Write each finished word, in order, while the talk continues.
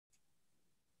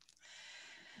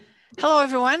Hello,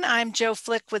 everyone. I'm Jo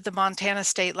Flick with the Montana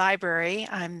State Library.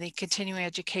 I'm the continuing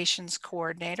education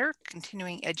coordinator,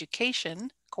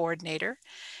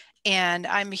 and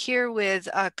I'm here with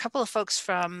a couple of folks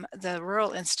from the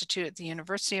Rural Institute at the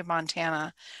University of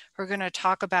Montana who are going to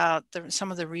talk about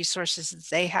some of the resources that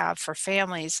they have for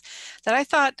families that I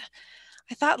thought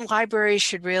libraries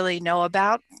should really know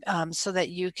about, so that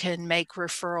you can make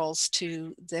referrals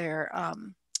to their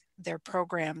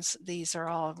programs. These are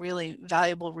all really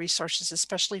valuable resources,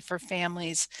 especially for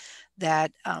families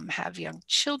that have young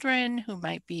children who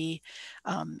might be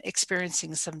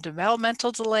experiencing some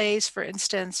developmental delays, for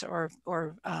instance, or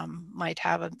might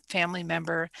have a family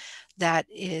member that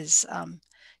is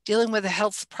dealing with a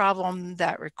health problem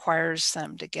that requires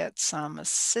them to get some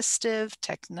assistive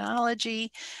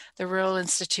technology. The Rural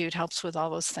Institute helps with all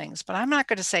those things, but I'm not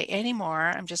going to say any more.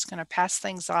 I'm just going to pass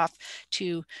things off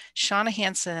to Shauna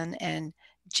Hansen and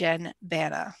Jen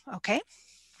Banna. Okay.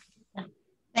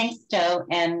 Thanks, Jo,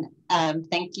 and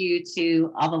thank you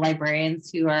to all the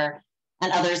librarians and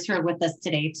others who are with us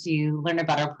today to learn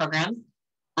about our programs.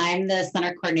 I'm the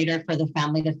center coordinator for the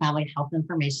Family to Family Health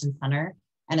Information Center,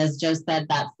 and as Jo said,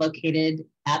 that's located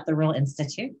at the Rural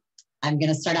Institute. I'm going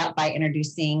to start out by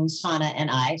introducing Shauna and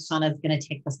I. Shauna is going to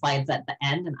take the slides at the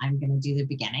end, and I'm going to do the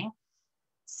beginning.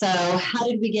 So how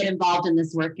did we get involved in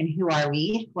this work, and who are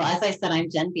we? Well, as I said, I'm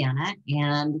Jen Banna,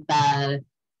 and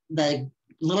the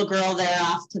little girl there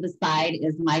off to the side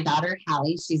is my daughter,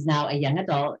 Hallie. She's now a young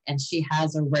adult, and she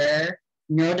has a rare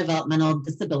neurodevelopmental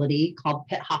disability called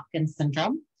Pitt-Hopkins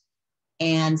syndrome.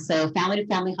 And so Family to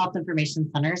Family Health Information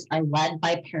Centers are led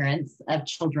by parents of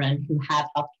children who have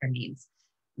healthcare needs.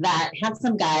 That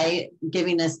handsome guy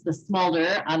giving us the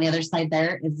smolder on the other side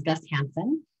there is Gus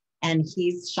Hansen, and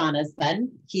he's Shauna's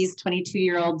son. He's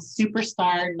 22-year-old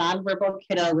superstar nonverbal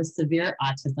kiddo with severe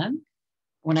autism.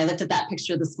 When I looked at that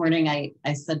picture this morning, I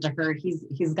said to her, he's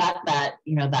got that,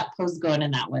 that pose going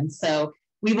in that one. So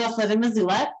we both live in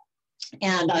Missoula,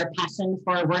 and our passion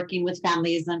for working with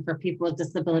families and for people with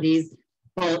disabilities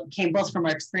came both from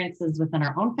our experiences within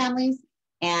our own families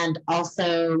and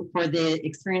also for the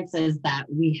experiences that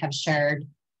we have shared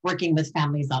working with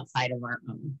families outside of our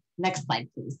own. Next slide,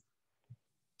 please.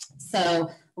 So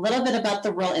a little bit about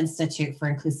the Rural Institute for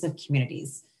Inclusive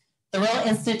Communities. The Rural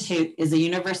Institute is a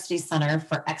university center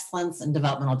for excellence in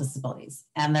developmental disabilities,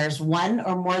 and there's one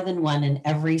or more than one in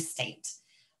every state.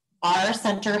 Our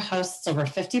center hosts over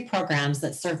 50 programs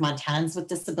that serve Montanans with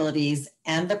disabilities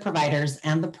and the providers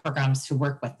and the programs who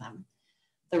work with them.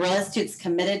 The Rural Institute is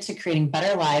committed to creating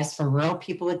better lives for rural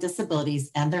people with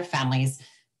disabilities and their families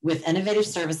with innovative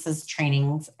services,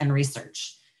 trainings, and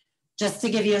research. Just to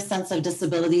give you a sense of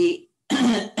disability,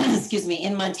 excuse me,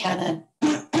 in Montana,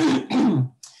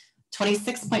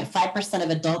 26.5%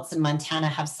 of adults in Montana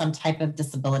have some type of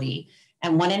disability,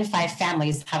 and 1 in 5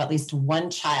 families have at least one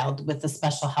child with a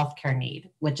special healthcare need,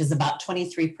 which is about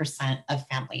 23% of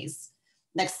families.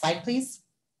 Next slide, please.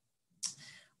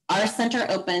 Our center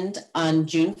opened on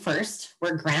June 1st.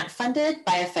 We're grant funded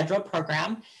by a federal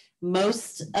program.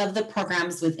 Most of the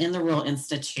programs within the Rural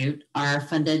Institute are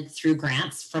funded through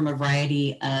grants from a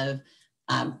variety of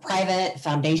private,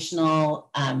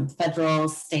 foundational, federal,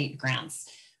 state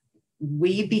grants.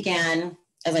 We began,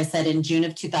 as I said, in June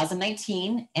of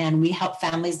 2019, and we help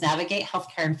families navigate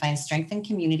healthcare and find strength in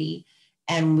community.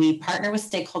 And we partner with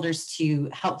stakeholders to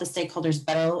help the stakeholders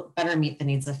better meet the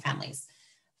needs of families.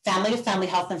 Family to Family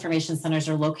Health Information Centers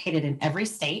are located in every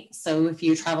state. So if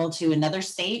you travel to another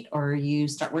state or you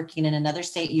start working in another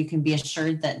state, you can be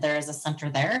assured that there is a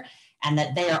center there and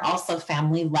that they are also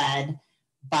family led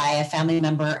by a family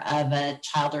member of a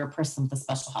child or a person with a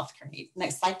special healthcare need.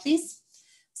 Next slide, please.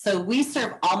 So we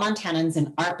serve all Montanans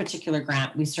in our particular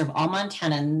grant. We serve all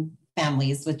Montanan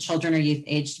families with children or youth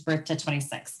aged birth to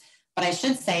 26. But I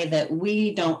should say that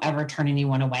we don't ever turn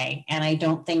anyone away. And I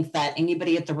don't think that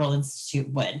anybody at the Rural Institute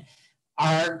would.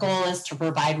 Our goal is to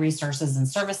provide resources and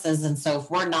services. And so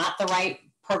if we're not the right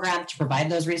program to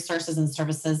provide those resources and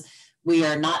services, we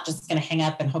are not just going to hang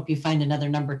up and hope you find another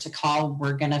number to call.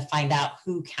 We're going to find out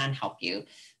who can help you.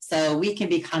 So we can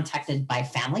be contacted by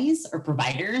families or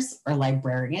providers or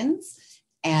librarians.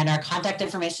 And our contact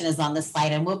information is on this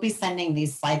slide, and we'll be sending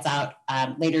these slides out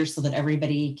later so that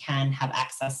everybody can have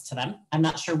access to them. I'm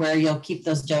not sure where you'll keep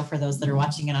those, Jo, for those that are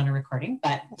watching it on a recording,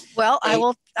 but. Well, I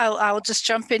will just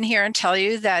jump in here and tell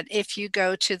you that if you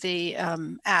go to the our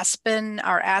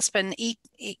Aspen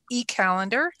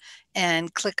e-calendar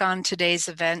and click on today's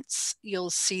events, you'll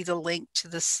see the link to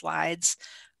the slides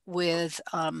with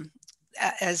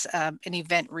as an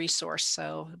event resource.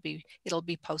 So it'll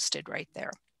be posted right there.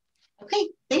 Okay,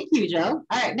 thank you, Jo. All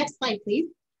right, next slide, please.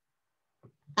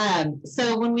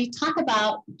 So when we talk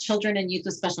about children and youth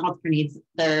with special health care needs,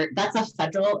 that's a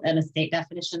federal and a state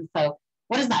definition. So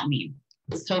what does that mean?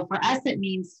 So for us, it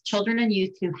means children and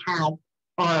youth who have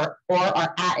or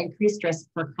are at increased risk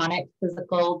for chronic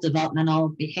physical,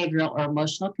 developmental, behavioral, or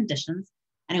emotional conditions,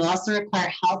 and who also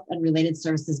require health and related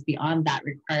services beyond that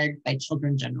required by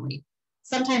children generally.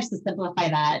 Sometimes to simplify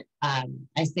that,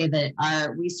 I say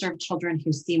that we serve children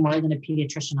who see more than a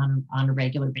pediatrician on a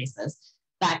regular basis.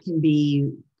 That can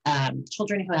be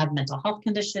children who have mental health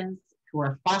conditions, who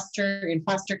are in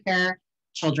foster care,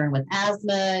 children with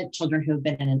asthma, children who have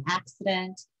been in an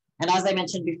accident. And as I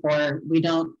mentioned before,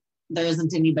 there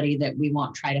isn't anybody that we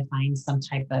won't try to find some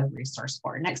type of resource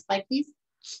for. Next slide, please.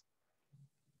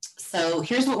 So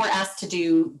here's what we're asked to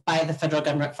do by the federal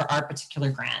government for our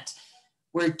particular grant.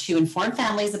 We're to inform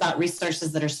families about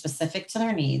resources that are specific to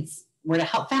their needs. We're to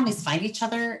help families find each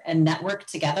other and network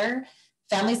together.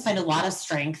 Families find a lot of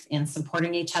strength in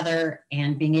supporting each other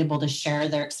and being able to share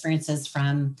their experiences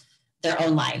from their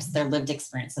own lives, their lived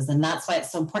experiences. And that's why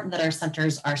it's so important that our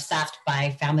centers are staffed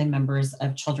by family members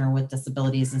of children with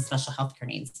disabilities and special health care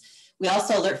needs. We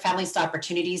also alert families to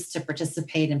opportunities to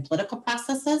participate in political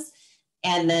processes.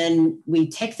 And then we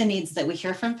take the needs that we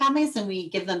hear from families and we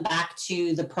give them back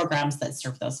to the programs that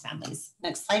serve those families.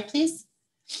 Next slide, please.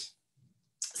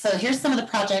 So here's some of the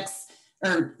projects,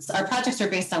 our projects are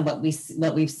based on what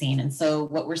we've seen. And so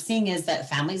what we're seeing is that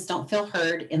families don't feel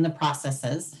heard in the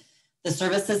processes. The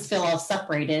services feel all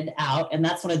separated out. And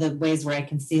that's one of the ways where I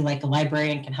can see like a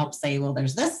librarian can help say, well,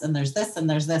 there's this and there's this and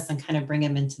there's this, and kind of bring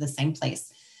them into the same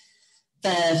place.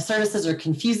 The services are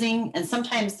confusing, and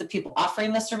sometimes the people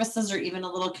offering the services are even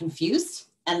a little confused,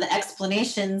 and the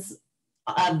explanations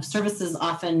of services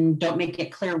often don't make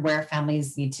it clear where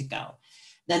families need to go.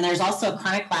 Then there's also a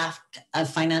chronic lack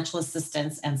of financial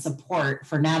assistance and support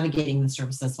for navigating the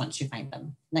services once you find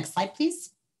them. Next slide, please.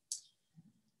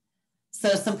 So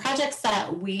some projects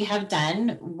that we have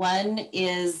done, one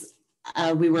is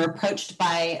we were approached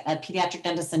by a pediatric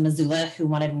dentist in Missoula who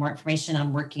wanted more information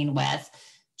on working with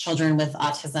children with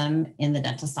autism in the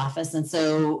dentist's office. And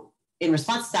so in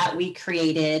response to that, we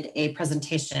created a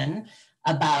presentation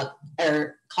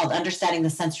called Understanding the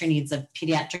Sensory Needs of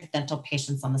Pediatric Dental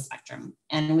Patients on the Spectrum.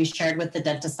 And we shared with the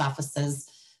dentist offices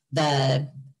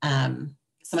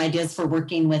some ideas for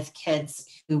working with kids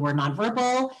who were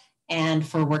nonverbal and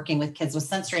for working with kids with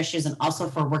sensory issues, and also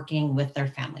for working with their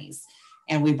families.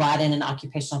 And we brought in an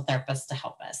occupational therapist to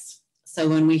help us. So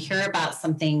when we hear about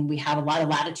something, we have a lot of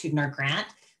latitude in our grant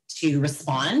to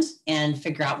respond and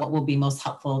figure out what will be most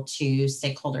helpful to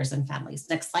stakeholders and families.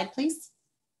 Next slide, please.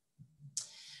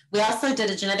 We also did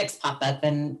a genetics pop-up,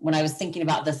 and when I was thinking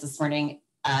about this morning,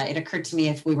 it occurred to me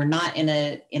if we were not in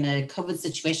a COVID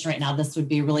situation right now, this would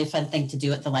be a really fun thing to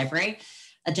do at the library.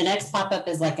 A genetics pop-up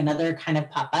is like another kind of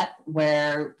pop-up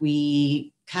where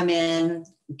we come in,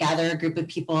 gather a group of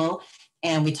people,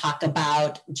 and we talk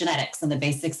about genetics and the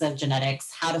basics of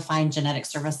genetics, how to find genetic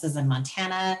services in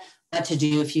Montana, what to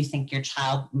do if you think your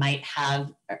child might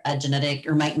have a genetic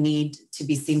or might need to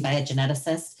be seen by a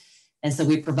geneticist. And so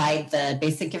we provide the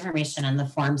basic information and the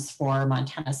forms for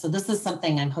Montana. So this is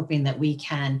something I'm hoping that we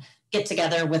can get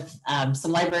together with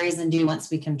some libraries and do once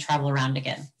we can travel around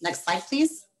again. Next slide,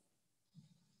 please.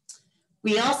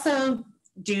 We also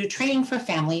do training for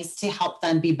families to help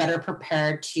them be better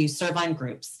prepared to serve on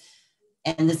groups.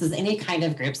 And this is any kind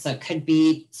of group. So it could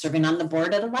be serving on the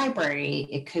board at a library.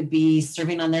 It could be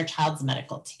serving on their child's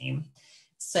medical team.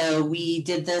 So we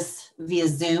did this via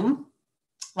Zoom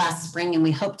last spring, and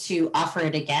we hope to offer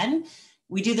it again.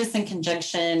 We do this in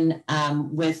conjunction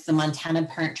with the Montana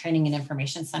Parent Training and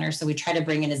Information Center. So we try to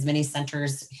bring in as many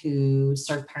centers who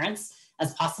serve parents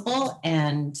as possible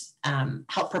and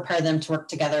help prepare them to work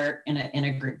together in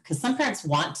a group. Because some parents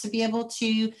want to be able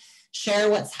to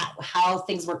share how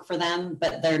things work for them,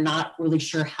 but they're not really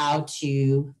sure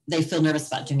they feel nervous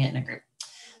about doing it in a group.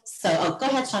 So go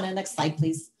ahead, Shauna, next slide,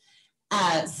 please.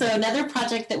 So another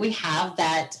project that we have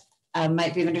that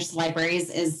might be of interest to libraries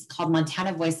is called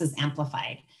Montana Voices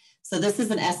Amplified. So this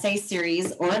is an essay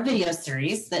series or a video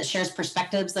series that shares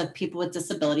perspectives of people with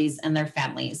disabilities and their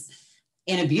families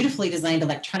in a beautifully designed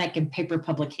electronic and paper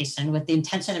publication with the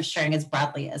intention of sharing as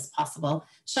broadly as possible.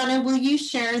 Shauna, will you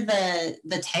share the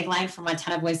tagline for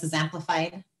Montana Voices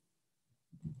Amplified?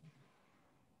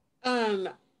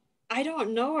 I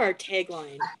don't know our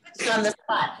tagline. So on the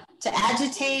spot, to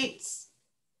agitate.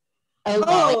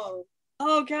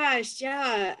 Oh gosh,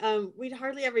 yeah. We'd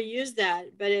hardly ever use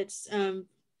that, but it's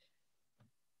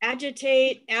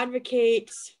agitate,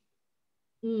 advocate.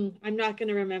 I'm not going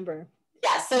to remember.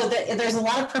 Yeah, so there's a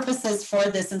lot of purposes for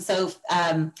this. And so,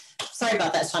 sorry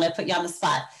about that, Shauna, I put you on the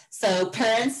spot. So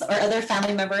parents or other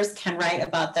family members can write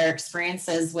about their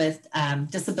experiences with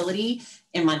disability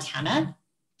in Montana.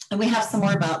 And we have some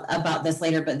more about this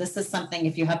later, but this is something,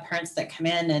 if you have parents that come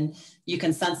in and you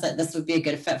can sense that this would be a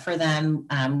good fit for them,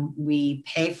 we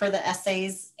pay for the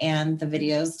essays and the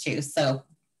videos too. So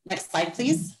next slide,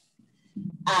 please.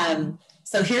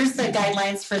 So here's the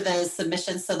guidelines for the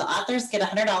submission. So the authors get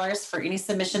 $100 for any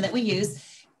submission that we use.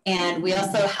 And we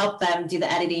also help them do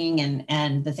the editing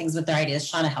and the things with their ideas.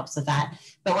 Shauna helps with that.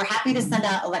 But we're happy to send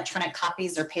out electronic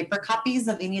copies or paper copies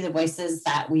of any of the voices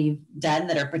that we've done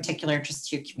that are of particular interest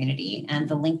to your community. And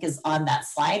the link is on that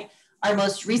slide. Our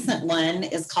most recent one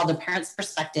is called A Parent's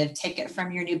Perspective. Take it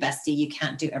from your new bestie. You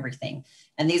can't do everything.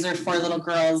 And these are 4 little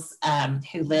girls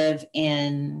who live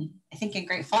in, I think, in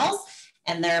Great Falls.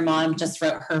 And their mom just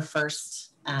wrote her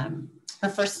first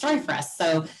story for us.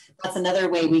 So that's another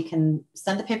way we can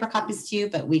send the paper copies to you,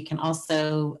 but we can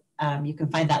also, you can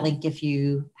find that link if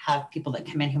you have people that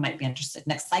come in who might be interested.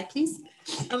 Next slide, please.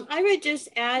 I would just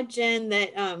add, Jen,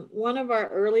 that one of our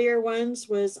earlier ones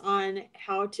was on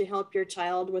how to help your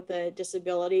child with a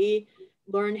disability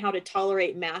learn how to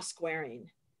tolerate mask wearing.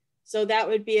 So that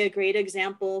would be a great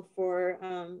example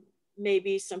for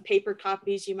maybe some paper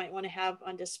copies you might want to have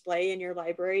on display in your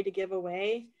library to give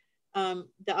away. The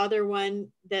other one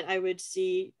that I would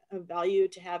see a value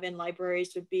to have in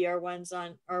libraries would be our one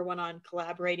on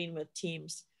collaborating with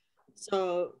teams.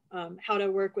 So how to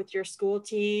work with your school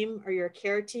team or your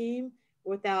care team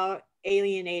without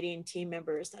alienating team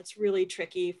members. That's really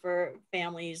tricky for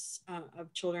families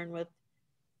of children with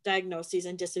diagnoses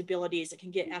and disabilities. It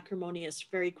can get acrimonious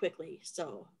very quickly.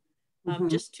 So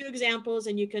just 2 examples,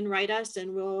 and you can write us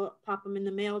and we'll pop them in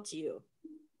the mail to you.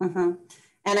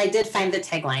 And I did find the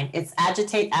tagline. It's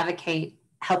agitate, advocate,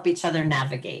 help each other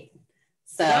navigate.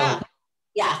 So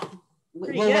yeah,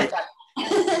 we'll work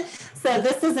on. So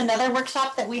this is another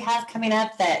workshop that we have coming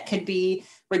up that could be,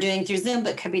 we're doing through Zoom,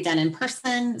 but could be done in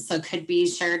person. So it could be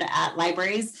shared at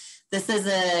libraries. This is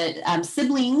a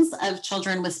siblings of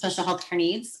children with special health care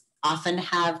needs often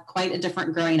have quite a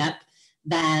different growing up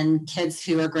than kids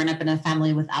who are grown up in a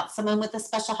family without someone with a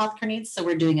special health care needs. So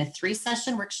we're doing a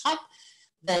 3-session workshop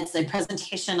that's a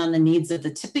presentation on the needs of the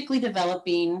typically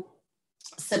developing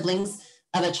siblings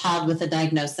of a child with a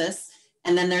diagnosis.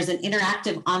 And then there's an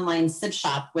interactive online sib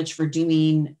shop, which we're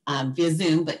doing via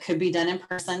Zoom, but could be done in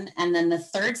person. And then the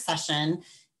 3rd session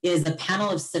is a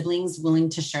panel of siblings willing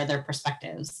to share their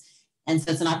perspectives. And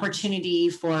so it's an opportunity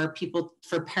for people,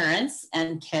 for parents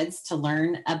and kids to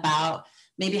learn about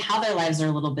maybe how their lives are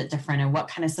a little bit different and what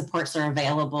kind of supports are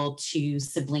available to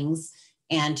siblings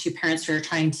and to parents who are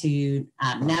trying to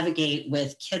navigate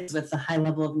with kids with a high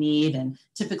level of need and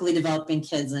typically developing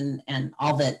kids and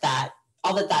all that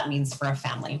means for a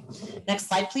family. Next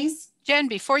slide, please. Jen,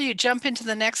 before you jump into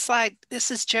the next slide,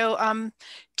 this is Joe.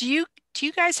 Do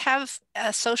you guys have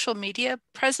a social media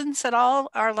presence at all?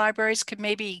 Our libraries could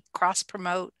maybe cross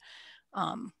promote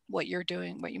what you're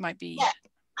doing, what you might be. Yeah.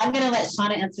 I'm going to let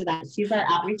Shauna answer that. She's our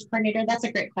outreach coordinator. That's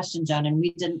a great question, Joan. And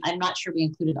I'm not sure we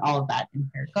included all of that in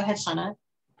here. Go ahead, Shauna.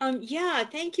 Yeah,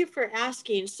 thank you for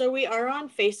asking. So we are on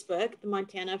Facebook, the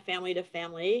Montana Family to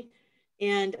Family.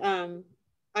 And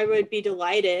I would be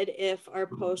delighted if our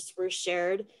posts were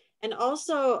shared. And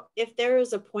also, if there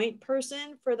is a point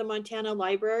person for the Montana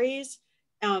libraries,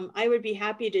 I would be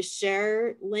happy to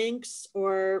share links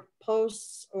or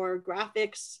posts or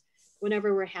graphics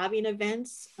whenever we're having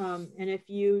events. And if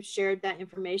you shared that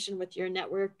information with your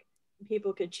network,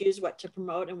 people could choose what to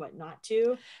promote and what not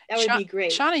to. That would be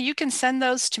great. Shauna, you can send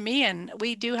those to me, and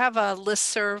we do have a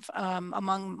listserv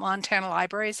among Montana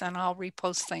libraries, and I'll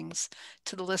repost things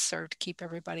to the listserv to keep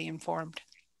everybody informed.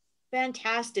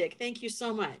 Fantastic. Thank you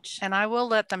so much. And I will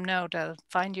let them know to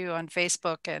find you on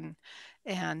Facebook and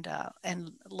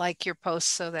like your posts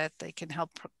so that they can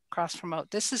help cross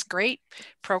promote. This is great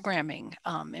programming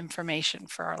information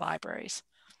for our libraries.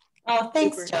 Oh,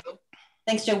 thanks, Joe.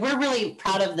 Thanks, Joe. We're really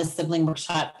proud of the sibling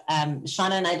workshop.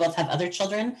 Shauna and I both have other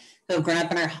children who have grown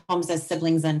up in our homes as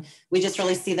siblings, and we just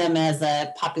really see them as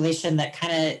a population that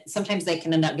kind of, sometimes they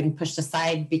can end up getting pushed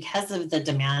aside because of the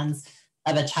demands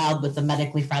of a child with a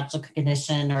medically fragile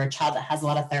condition or a child that has a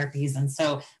lot of therapies. And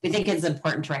so we think it's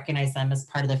important to recognize them as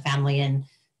part of the family, and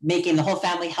making the whole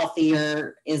family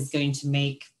healthier is going to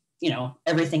make,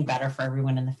 everything better for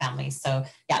everyone in the family. So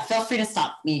yeah, feel free to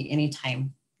stop me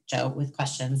anytime, Joe, with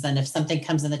questions. And if something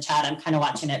comes in the chat, I'm kind of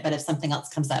watching it, but if something else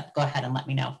comes up, go ahead and let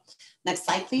me know. Next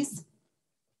slide, please.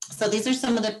 So these are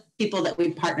some of the people that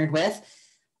we've partnered with.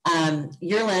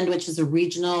 Yearland, which is a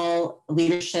regional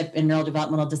leadership in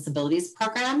neurodevelopmental disabilities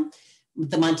program.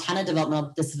 the Montana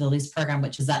Developmental Disabilities Program,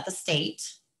 which is at the state,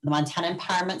 the Montana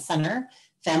Empowerment Center,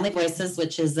 Family Voices,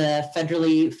 which is a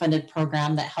federally funded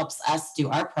program that helps us do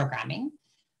our programming.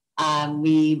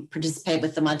 We participate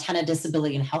with the Montana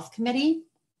Disability and Health Committee.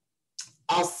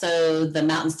 Also, the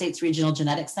Mountain States Regional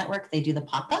Genetics Network, they do the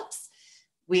pop-ups.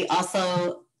 We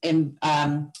also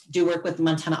do work with the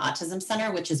Montana Autism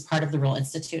Center, which is part of the Rural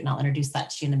Institute, and I'll introduce that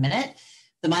to you in a minute.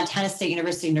 The Montana State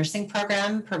University Nursing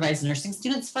Program provides nursing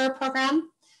students for our program.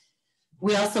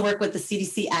 We also work with the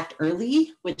CDC Act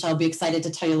Early, which I'll be excited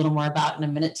to tell you a little more about in a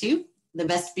minute too. The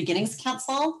Best Beginnings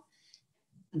Council,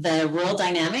 the Rural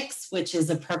Dynamics, which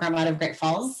is a program out of Great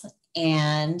Falls,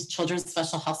 and Children's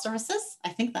Special Health Services. I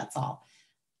think that's all.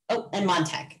 Oh, and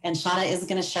MonTECH. And Shauna is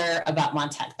going to share about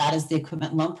MonTECH. That is the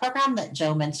equipment loan program that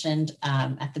Joe mentioned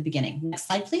at the beginning. Next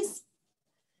slide, please.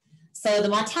 So the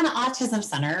Montana Autism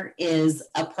Center is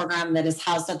a program that is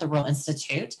housed at the Rural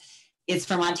Institute. It's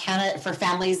for Montana, for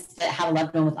families that have a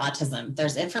loved one with autism.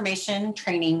 There's information,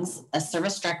 trainings, a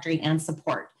service directory, and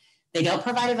support. They don't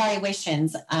provide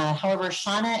evaluations. However,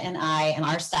 Shauna and I and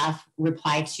our staff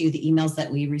reply to the emails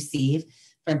that we receive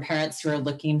from parents who are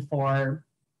looking for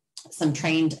some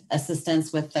trained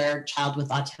assistance with their child with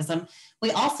autism.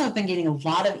 We also have been getting a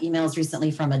lot of emails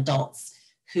recently from adults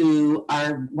who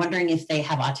are wondering if they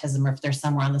have autism or if they're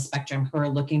somewhere on the spectrum, who are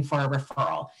looking for a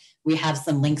referral. We have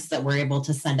some links that we're able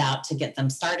to send out to get them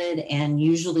started. And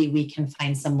usually we can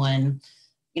find someone,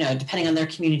 you know, depending on their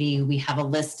community, we have a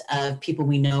list of people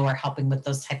we know are helping with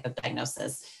those type of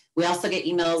diagnoses. We also get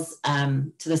emails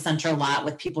to the center a lot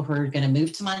with people who are going to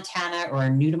move to Montana or are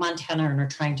new to Montana and are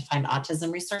trying to find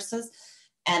autism resources.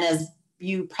 And as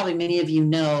you probably many of you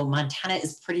know, Montana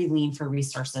is pretty lean for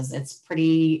resources. It's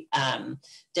pretty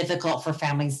difficult for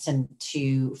families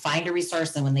to find a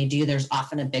resource. And when they do, there's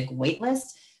often a big wait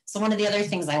list. So one of the other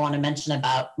things I want to mention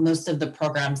about most of the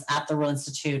programs at the Rural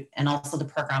Institute and also the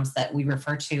programs that we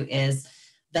refer to is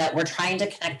that we're trying to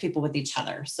connect people with each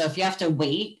other. So if you have to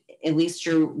wait, at least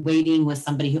you're waiting with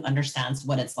somebody who understands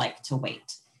what it's like to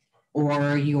wait.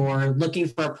 Or you're looking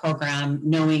for a program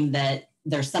knowing that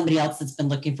there's somebody else that's been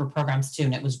looking for programs too,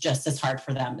 and it was just as hard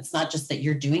for them. It's not just that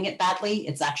you're doing it badly,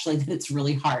 it's actually that it's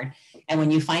really hard. And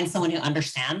when you find someone who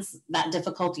understands that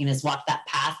difficulty and has walked that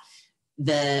path,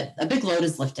 a big load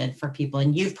is lifted for people.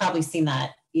 And you've probably seen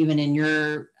that even in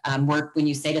your work when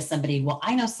you say to somebody, well,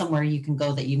 I know somewhere you can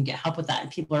go that you can get help with that.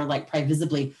 And people are like probably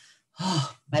visibly,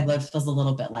 oh, my load feels a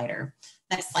little bit lighter.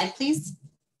 Next slide, please.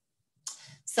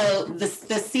 So the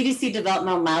CDC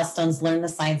Developmental Milestones Learn the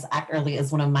Science Act Early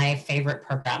is one of my favorite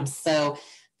programs. So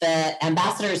the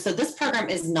ambassadors, so this program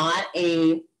is not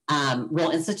a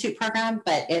Rural Institute program,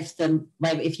 but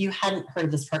if you hadn't heard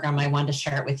of this program, I wanted to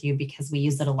share it with you because we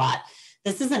use it a lot.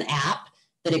 This is an app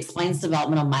that explains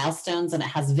developmental milestones, and it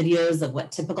has videos of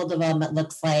what typical development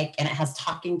looks like, and it has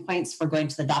talking points for going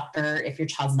to the doctor if your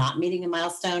child's not meeting a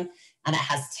milestone, and it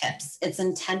has tips. It's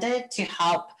intended to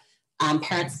help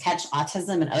parents catch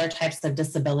autism and other types of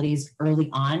disabilities early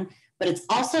on, but it's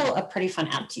also a pretty fun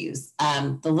app to use.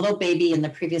 The little baby in the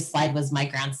previous slide was my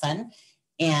grandson,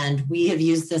 and we have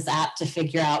used this app to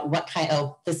figure out what kind,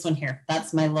 oh, this one here,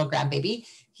 that's my little grandbaby.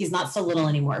 He's not so little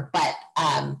anymore, but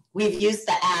we've used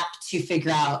the app to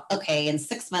figure out, okay, in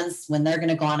 6 months when they're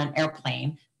gonna go on an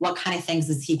airplane, what kind of things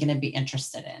is he gonna be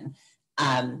interested in?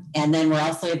 And then we're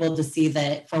also able to see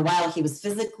that for a while he was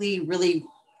physically really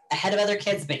ahead of other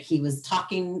kids, but he was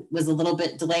talking was a little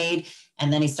bit delayed,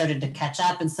 and then he started to catch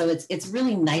up. And so it's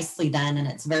really nicely done, and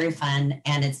it's very fun,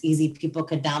 and it's easy. People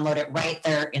could download it right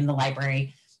there in the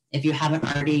library. If you haven't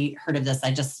already heard of this,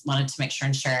 I just wanted to make sure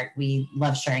and share it. We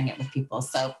love sharing it with people.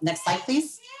 So next slide,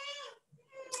 please.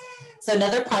 So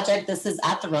another project, this is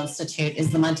at the Rural Institute,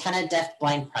 is the Montana Deaf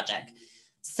Blind Project.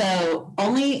 So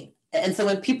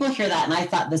when people hear that, and I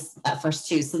thought this at first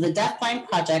too, so the Deaf Blind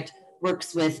Project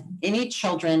works with any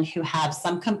children who have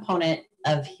some component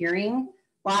of hearing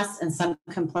loss and some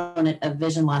component of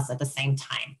vision loss at the same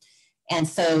time. And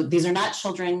so these are not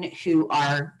children who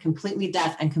are completely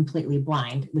deaf and completely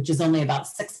blind, which is only about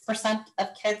 6% of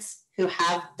kids who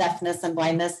have deafness and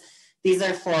blindness. These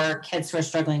are for kids who are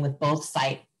struggling with both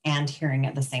sight and hearing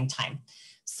at the same time.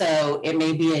 So it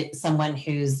may be someone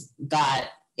who's got,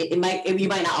 you might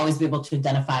not always be able to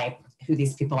identify who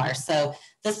these people are. So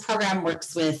this program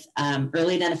works with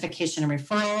early identification and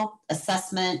referral,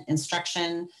 assessment,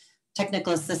 instruction,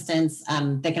 technical assistance.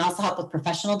 They can also help with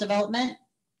professional development,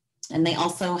 and they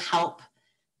also help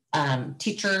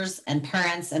teachers and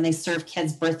parents, and they serve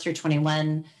kids birth through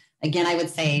 21. Again, I would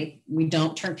say we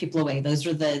don't turn people away. Those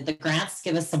are the grants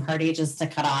give us some hard ages to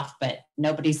cut off, but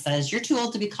nobody says, you're too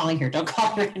old to be calling here. Don't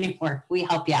call here anymore. We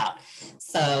help you out.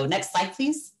 So next slide,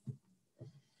 please.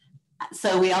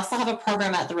 So we also have a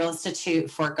program at the Rural Institute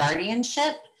for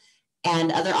guardianship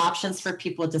and other options for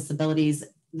people with disabilities.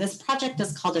 This project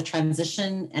is called a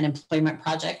transition and employment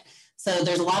project. So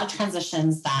there's a lot of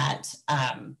transitions that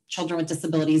children with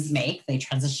disabilities make. They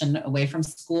transition away from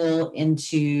school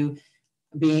into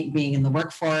being in the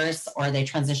workforce, or they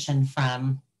transition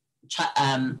from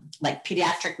like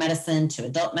pediatric medicine to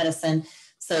adult medicine.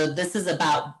 So this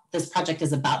project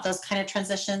is about those kind of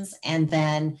transitions. And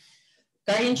then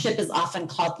guardianship is often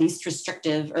called least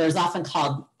restrictive, or is often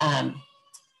called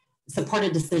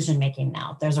supported decision-making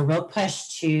now. There's a real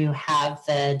push to have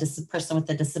the person with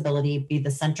the disability be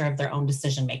the center of their own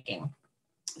decision-making.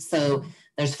 So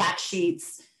there's fact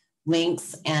sheets,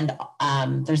 links, and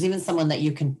there's even someone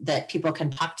that people can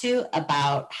talk to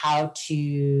about how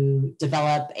to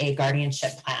develop a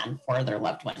guardianship plan for their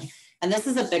loved one. And this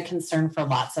is a big concern for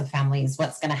lots of families.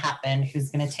 What's going to happen?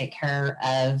 Who's going to take care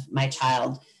of my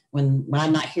child when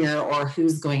I'm not here, or how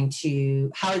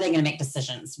are they going to make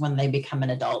decisions when they become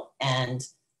an adult and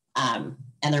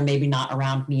they're maybe not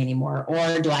around me anymore?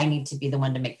 Or do I need to be the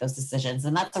one to make those decisions?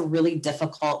 And that's a really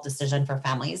difficult decision for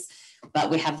families. But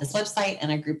we have this website and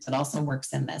a group that also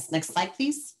works in this. Next slide,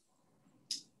 please.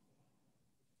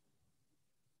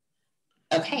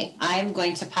 Okay, I'm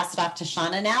going to pass it off to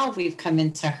Shauna now. We've come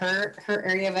into her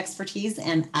area of expertise,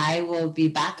 and I will be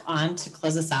back on to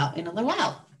close us out in a little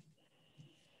while.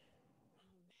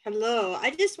 Hello,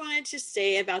 I just wanted to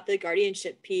say about the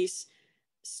guardianship piece.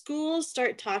 Schools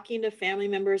start talking to family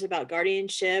members about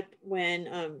guardianship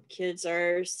when kids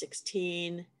are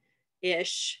 16-ish.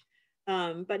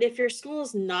 But if your school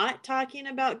is not talking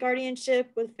about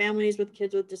guardianship with families with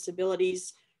kids with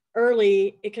disabilities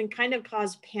early, it can kind of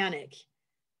cause panic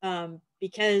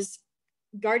because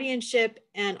guardianship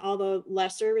and all the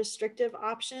lesser restrictive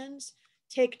options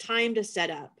take time to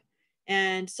set up.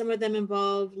 And some of them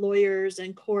involve lawyers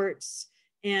and courts,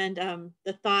 and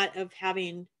the thought of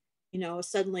having,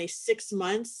 suddenly 6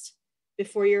 months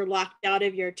before you're locked out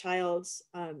of your child's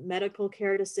medical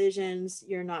care decisions,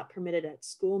 you're not permitted at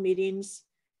school meetings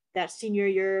that senior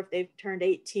year if they've turned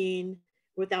 18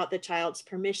 without the child's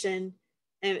permission,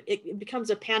 and it becomes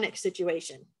a panic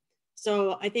situation.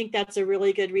 So I think that's a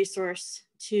really good resource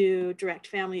to direct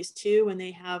families to when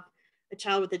they have a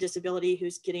child with a disability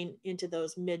who's getting into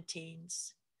those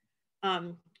mid-teens.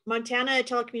 Montana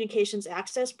Telecommunications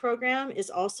Access Program is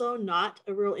also not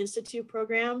a Rural Institute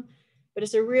program, but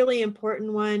it's a really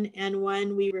important one, and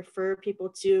one we refer people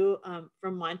to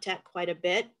from MonTECH quite a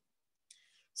bit.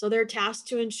 So they're tasked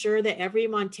to ensure that every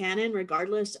Montanan,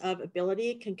 regardless of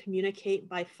ability, can communicate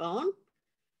by phone.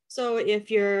 So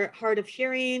if you're hard of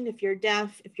hearing, if you're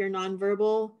deaf, if you're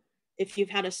nonverbal, if you've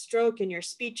had a stroke and your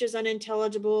speech is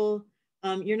unintelligible,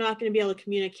 you're not going to be able to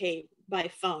communicate by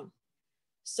phone.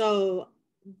 So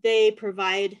they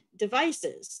provide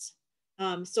devices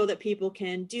so that people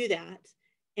can do that.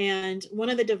 And one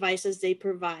of the devices they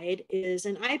provide is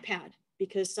an iPad,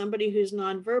 because somebody who's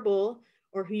nonverbal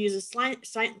or who uses sign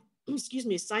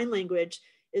language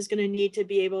is going to need to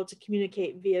be able to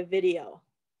communicate via video.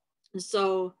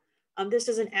 So this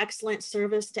is an excellent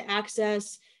service to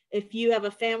access. If you have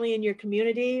a family in your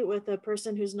community with a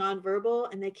person who's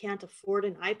nonverbal and they can't afford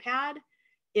an iPad,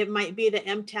 it might be that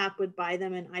MTAP would buy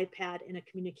them an iPad and a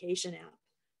communication app.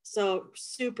 So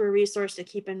super resource to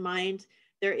keep in mind.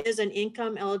 There is an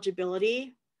income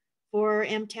eligibility for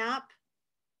MTAP.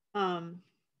 And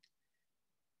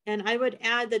I would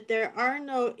add that there are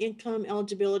no income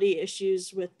eligibility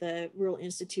issues with the Rural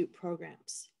Institute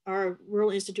programs. Our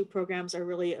Rural Institute programs are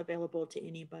really available to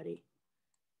anybody.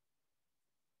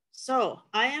 So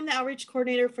I am the outreach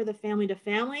coordinator for the Family to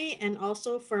Family and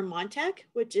also for MonTECH,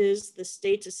 which is the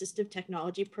state's assistive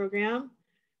technology program.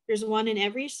 There's one in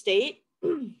every state.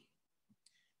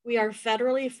 We are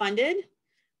federally funded.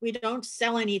 We don't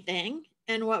sell anything.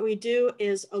 And what we do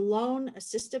is loan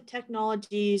assistive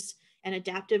technologies and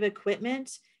adaptive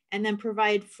equipment, and then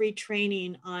provide free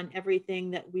training on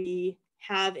everything that we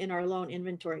have in our loan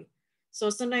inventory. So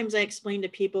sometimes I explain to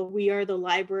people, we are the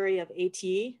library of AT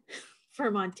for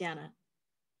Montana.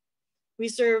 We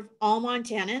serve all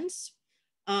Montanans,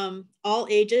 all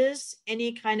ages,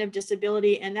 any kind of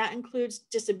disability, and that includes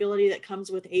disability that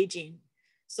comes with aging.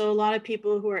 So a lot of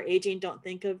people who are aging don't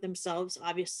think of themselves,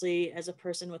 obviously, as a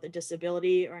person with a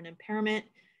disability or an impairment.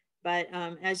 But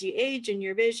as you age and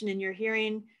your vision and your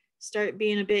hearing start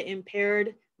being a bit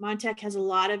impaired, MonTECH has a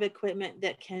lot of equipment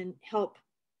that can help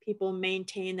people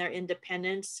maintain their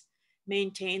independence,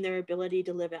 maintain their ability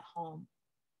to live at home.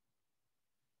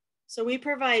 So we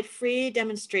provide free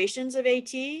demonstrations of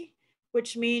AT,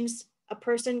 which means a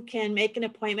person can make an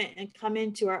appointment and come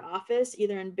into our office,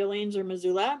 either in Billings or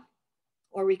Missoula,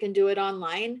 or we can do it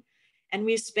online. And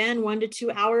we spend 1 to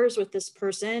 2 hours with this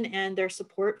person and their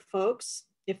support folks,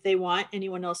 if they want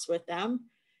anyone else with them.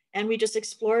 And we just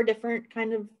explore different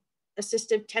kind of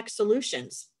assistive tech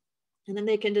solutions. And then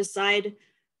they can decide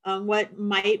what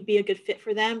might be a good fit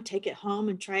for them, take it home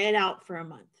and try it out for a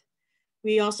month.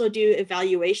 We also do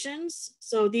evaluations.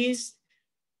 So these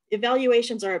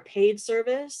evaluations are a paid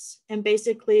service, and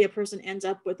basically a person ends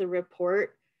up with a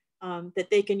report that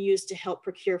they can use to help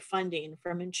procure funding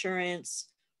from insurance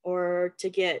or to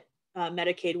get a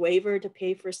Medicaid waiver to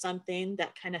pay for something,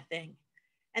 that kind of thing.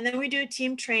 And then we do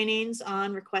team trainings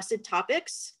on requested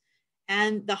topics.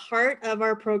 And the heart of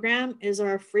our program is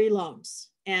our free loans.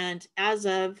 And as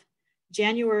of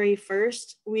January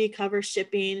 1st, we cover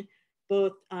shipping,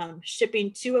 both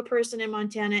shipping to a person in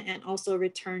Montana and also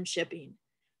return shipping,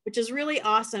 which is really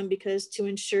awesome because to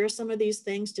insure some of these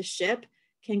things to ship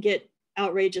can get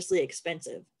outrageously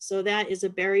expensive. So that is a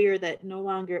barrier that no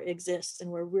longer exists,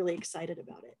 and we're really excited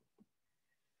about it.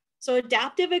 So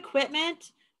adaptive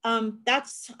equipment,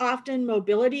 that's often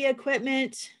mobility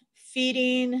equipment,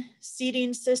 feeding,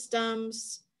 seating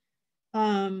systems,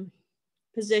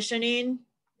 positioning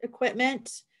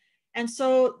equipment. And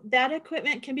so that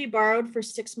equipment can be borrowed for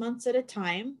 6 months at a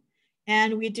time.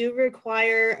 And we do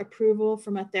require approval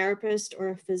from a therapist or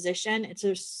a physician. It's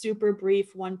a super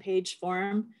brief 1-page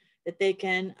form that they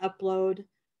can upload,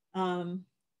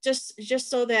 just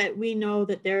so that we know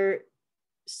that they're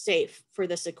safe for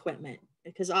this equipment.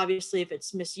 Because obviously if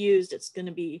it's misused, it's going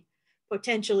to be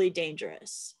potentially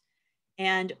dangerous.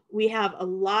 And we have a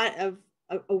lot of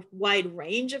a wide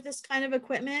range of this kind of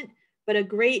equipment, but a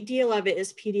great deal of it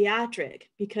is pediatric,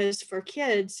 because for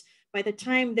kids, by the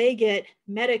time they get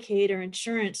Medicaid or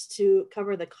insurance to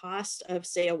cover the cost of,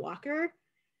 say, a walker,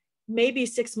 maybe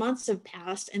 6 months have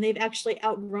passed and they've actually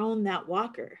outgrown that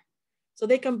walker. So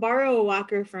they can borrow a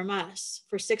walker from us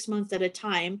for 6 months at a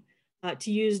time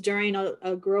to use during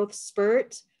a growth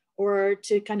spurt, or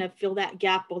to kind of fill that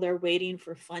gap while they're waiting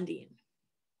for funding.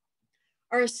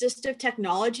 Our assistive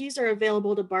technologies are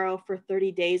available to borrow for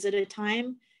 30 days at a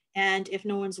time. And if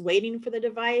no one's waiting for the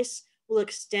device, we'll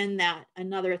extend that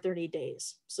another 30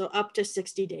 days. So up to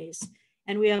 60 days.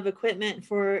 And we have equipment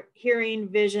for hearing,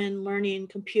 vision, learning,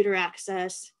 computer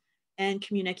access, and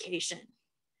communication.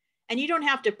 And you don't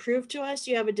have to prove to us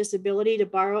you have a disability to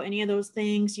borrow any of those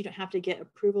things. You don't have to get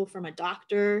approval from a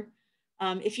doctor.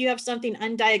 If you have something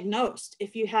undiagnosed,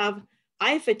 if you have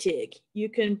eye fatigue, you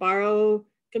can borrow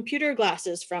computer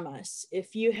glasses from us.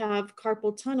 If you have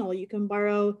carpal tunnel, you can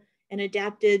borrow an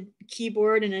adapted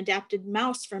keyboard and adapted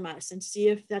mouse from us and see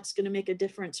if that's going to make a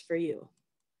difference for you.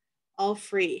 All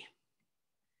free.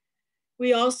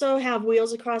 We also have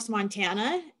Wheels Across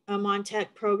Montana, a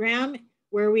MonTECH program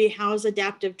where we house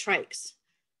adaptive trikes.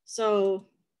 So,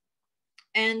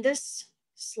 and this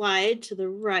slide to the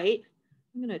right,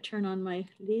 I'm going to turn on my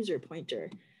laser pointer.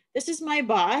 This is my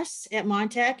boss at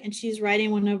MonTECH, and she's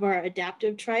riding one of our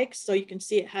adaptive trikes. So you can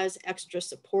see it has extra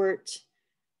support,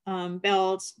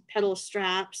 belts, pedal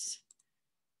straps.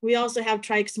 We also have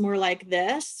trikes more like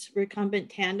this, recumbent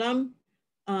tandem.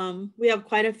 We have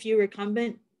quite a few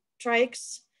recumbent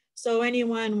trikes. So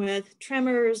anyone with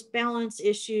tremors, balance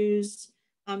issues,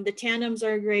 the tandems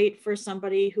are great for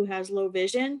somebody who has low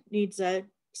vision, needs a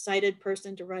sighted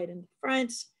person to ride in the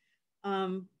front.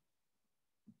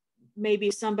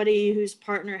 Maybe somebody whose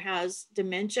partner has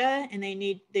dementia and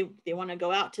they want to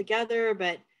go out together,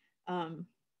 but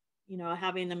you know,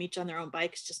 having them each on their own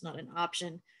bike is just not an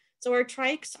option. So our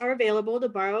trikes are available to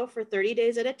borrow for 30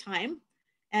 days at a time.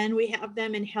 And we have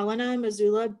them in Helena,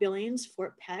 Missoula, Billings,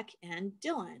 Fort Peck, and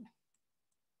Dillon.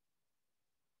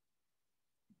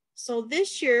 So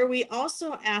this year we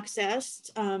also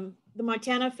accessed, the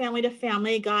Montana Family to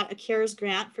Family got a CARES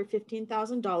grant for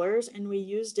 $15,000, and we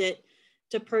used it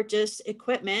to purchase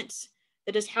equipment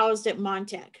that is housed at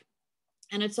MonTECH.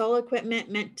 And it's all equipment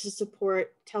meant to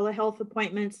support telehealth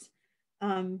appointments,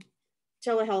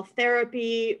 telehealth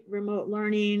therapy, remote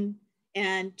learning,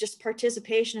 and just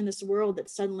participation in this world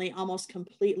that's suddenly almost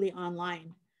completely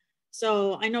online.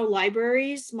 So I know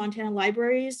libraries, Montana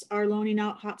libraries are loaning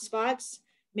out hotspots.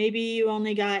 Maybe you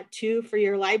only got 2 for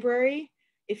your library.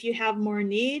 If you have more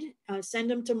need, send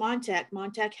them to MonTECH.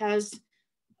 MonTECH has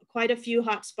quite a few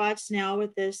hotspots now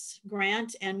with this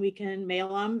grant, and we can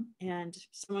mail them and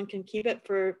someone can keep it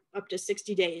for up to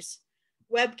 60 days.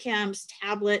 Webcams,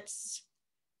 tablets,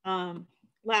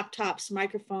 laptops,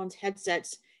 microphones,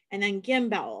 headsets, and then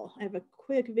gimbal. I have a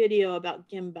quick video about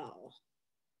gimbal.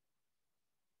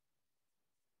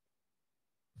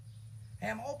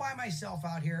 and I'm all by myself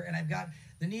out here, and I've got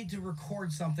the need to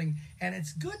record something, and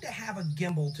it's good to have a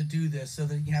gimbal to do this so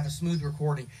that you can have a smooth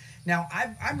recording. Now,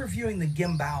 I'm reviewing the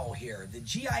Gimbowl here, the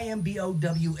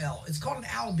Gimbowl. It's called an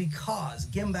owl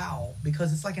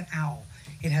because it's like an owl.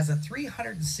 It has a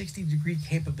 360-degree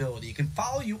capability. It can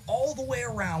follow you all the way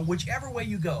around, whichever way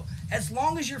you go. As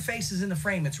long as your face is in the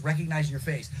frame, it's recognizing your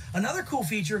face. Another cool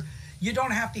feature, you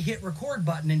don't have to hit record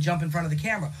button and jump in front of the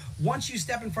camera. Once you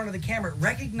step in front of the camera, it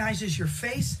recognizes your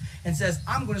face and says,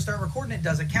 I'm going to start recording. It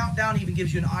does a countdown, even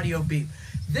gives you an audio beep.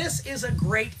 This is a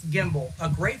great gimbal, a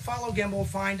great follow gimbal.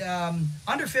 Find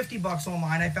under 50 bucks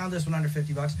online. I found this one under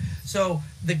 50 bucks. So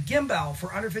the Gimbowl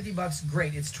for under 50 bucks,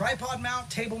 great. It's tripod mount,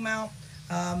 table mount.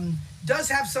 Does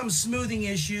have some smoothing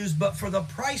issues, but for the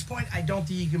price point, I don't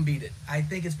think you can beat it. I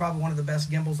think it's probably one of the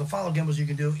best gimbals, the follow gimbals you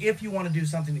can do if you want to do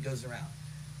something that goes around.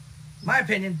 My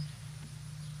opinion.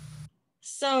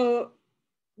 So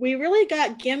we really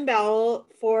got Gimbowl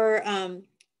for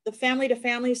the family to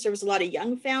family serves a lot of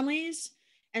young families.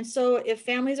 And so if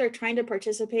families are trying to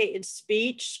participate in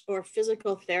speech or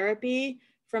physical therapy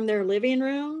from their living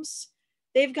rooms,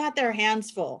 they've got their hands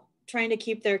full trying to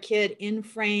keep their kid in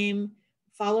frame,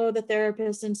 follow the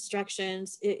therapist's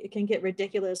instructions. It can get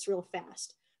ridiculous real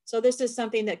fast. So this is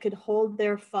something that could hold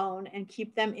their phone and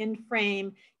keep them in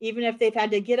frame, even if they've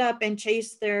had to get up and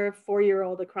chase their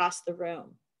 4-year-old across the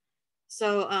room.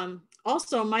 So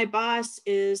also my boss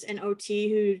is an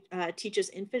OT who teaches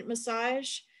infant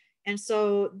massage. And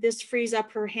so this frees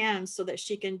up her hands so that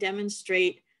she can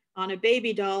demonstrate on a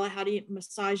baby doll how to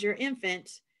massage your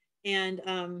infant. And,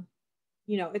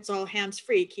 you know, it's all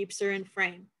hands-free, keeps her in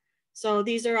frame. So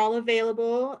these are all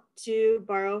available to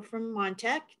borrow from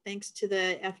MonTECH, thanks to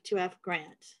the F2F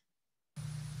grant.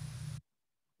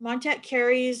 MonTECH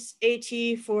carries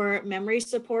AT for memory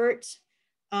support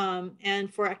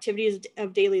and for activities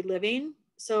of daily living.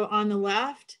 So on the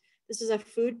left, this is a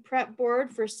food prep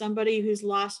board for somebody who's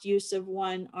lost use of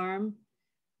one arm.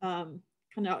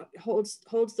 Kind of holds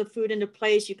the food into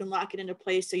place. You can lock it into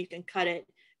place so you can cut it.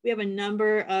 We have a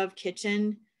number of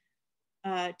kitchen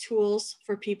tools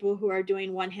for people who are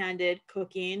doing one-handed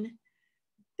cooking.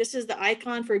 This is the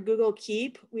icon for Google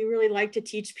Keep. We really like to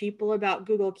teach people about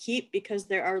Google Keep because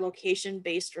there are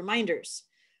location-based reminders.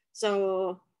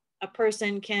 So a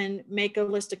person can make a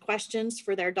list of questions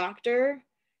for their doctor,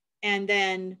 and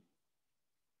then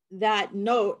that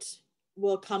note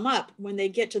will come up when they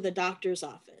get to the doctor's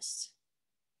office.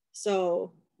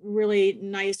 So really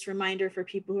nice reminder for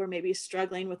people who are maybe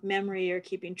struggling with memory or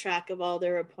keeping track of all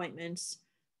their appointments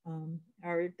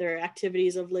or their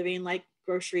activities of living, like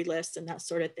grocery lists and that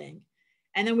sort of thing.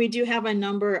 And then we do have a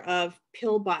number of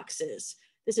pill boxes.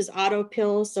 This is auto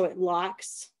pill, so it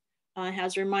locks,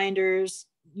 has reminders.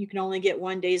 You can only get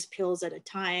 1 day's pills at a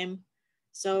time.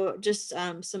 So just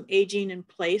some aging in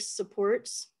place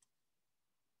supports.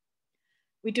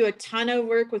 We do a ton of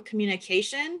work with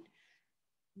communication.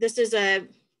 This is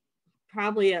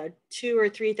probably a $2,000 or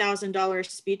 $3,000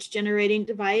 speech generating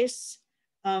device.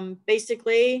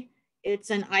 Basically, it's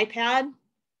an iPad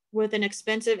with an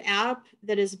expensive app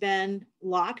that has been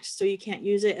locked, so you can't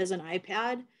use it as an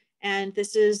iPad. And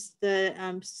this is the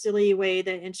silly way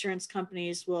that insurance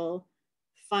companies will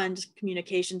fund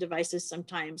communication devices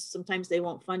sometimes. Sometimes they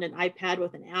won't fund an iPad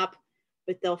with an app,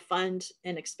 but they'll fund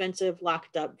an expensive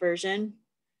locked up version.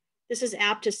 This is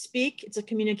App to Speak. It's a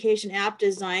communication app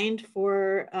designed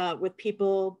for with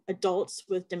people, adults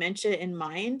with dementia in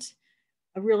mind.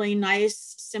 A really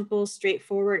nice, simple,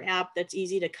 straightforward app that's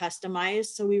easy to customize.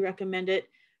 So we recommend it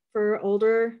for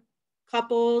older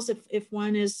couples. If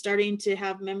one is starting to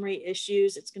have memory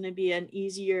issues, it's going to be an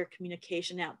easier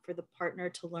communication app for the partner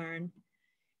to learn.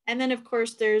 And then of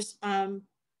course there's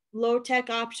low tech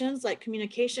options like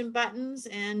communication buttons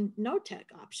and no tech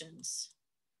options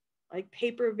like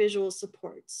paper visual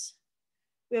supports.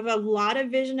 We have a lot of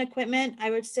vision equipment.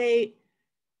 I would say,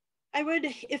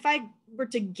 if I were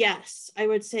to guess, I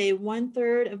would say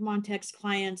 1/3 of MonTECH's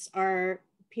clients are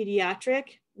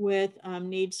pediatric with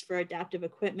needs for adaptive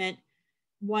equipment.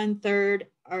 1/3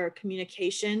 are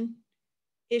communication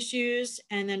issues,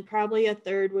 and then probably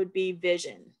 1/3 would be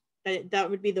vision. That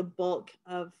would be the bulk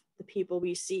of the people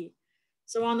we see.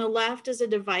 So on the left is a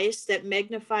device that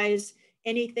magnifies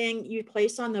anything you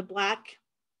place on the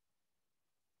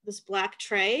this black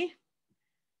tray.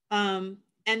 And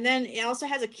then it also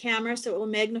has a camera, so it will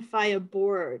magnify a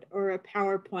board or a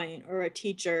PowerPoint or a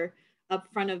teacher up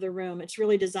front of the room. It's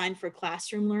really designed for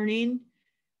classroom learning.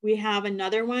 We have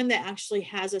another one that actually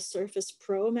has a Surface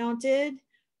Pro mounted.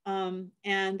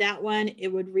 And that one, it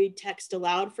would read text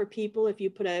aloud for people. If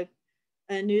you put a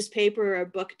newspaper or a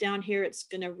book down here, it's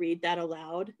gonna read that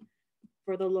aloud.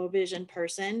 for the low vision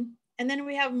person. And then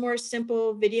we have more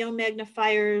simple video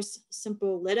magnifiers,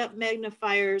 simple lit up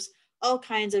magnifiers, all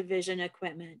kinds of vision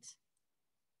equipment.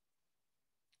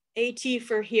 AT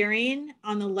for hearing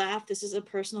on the left, this is a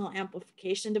personal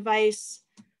amplification device.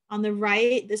 On the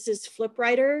right, this is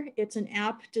FlipWriter. It's an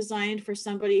app designed for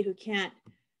somebody who can't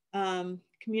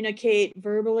communicate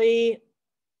verbally.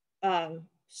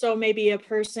 So maybe a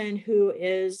person who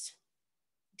is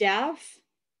deaf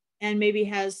and maybe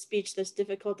has speech that's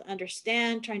difficult to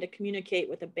understand, trying to communicate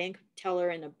with a bank teller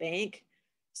in a bank.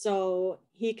 So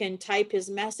he can type his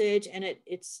message and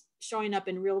it's showing up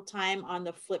in real time on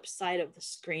the flip side of the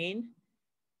screen.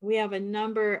 We have a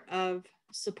number of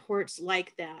supports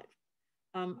like that.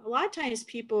 A lot of times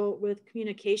people with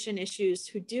communication issues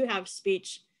who do have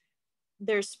speech,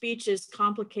 their speech is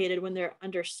complicated when they're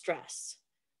under stress.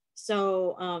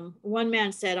 So one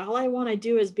man said, all I want to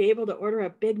do is be able to order a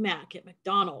Big Mac at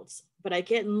McDonald's, but I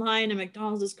get in line and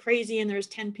McDonald's is crazy and there's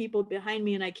 10 people behind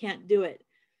me and I can't do it.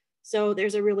 So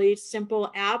there's a really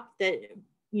simple app that,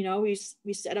 you know, we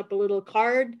set up a little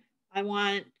card. I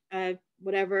want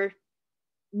whatever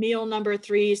meal number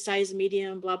 3, size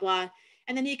medium, blah, blah.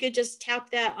 And then he could just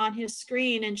tap that on his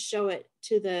screen and show it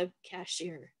to the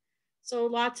cashier. So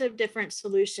lots of different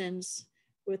solutions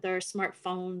with our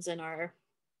smartphones and our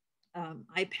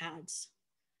iPads.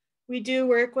 We do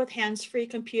work with hands-free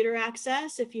computer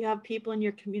access. If you have people in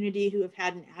your community who have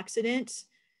had an accident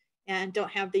and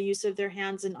don't have the use of their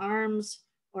hands and arms,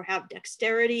 or have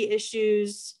dexterity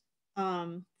issues,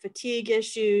 fatigue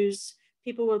issues,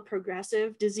 people with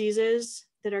progressive diseases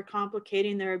that are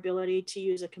complicating their ability to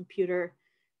use a computer.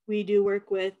 We do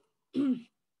work with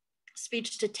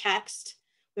speech to text.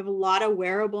 We have a lot of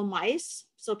wearable mice,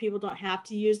 so people don't have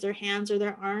to use their hands or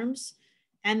their arms.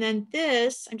 And then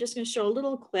this, I'm just going to show a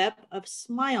little clip of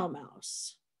Smile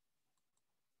Mouse.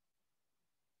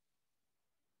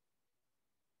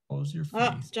 Close your face.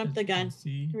 Oh, jump the gun.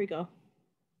 Here we go.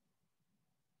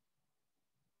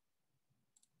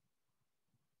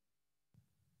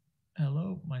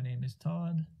 Hello, my name is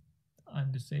Todd.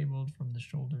 I'm disabled from the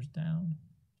shoulders down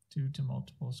due to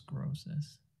multiple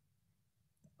sclerosis.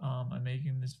 I'm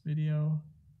making this video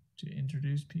to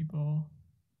introduce people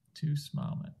to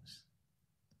Smile Mouse.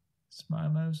 Smile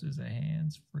Mouse is a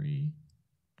hands-free,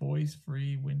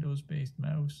 voice-free, Windows-based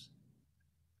mouse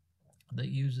that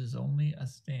uses only a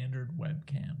standard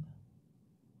webcam.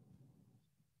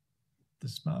 The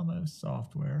Smile Mouse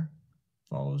software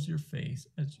follows your face,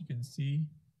 as you can see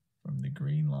from the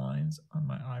green lines on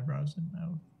my eyebrows and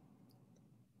mouth.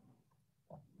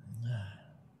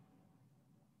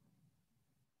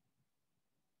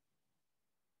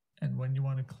 And when you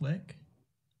want to click,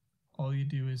 all you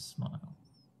do is smile.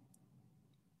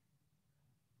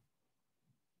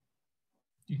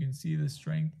 You can see the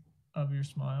strength of your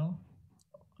smile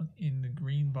in the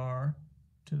green bar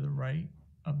to the right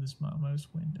of the Smile Mouse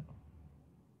window.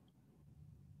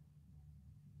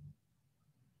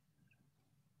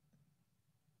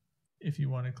 If you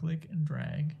want to click and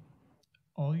drag,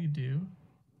 all you do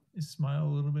is smile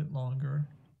a little bit longer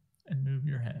and move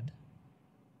your head.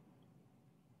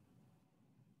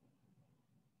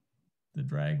 The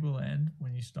drag will end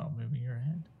when you stop moving your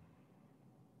head.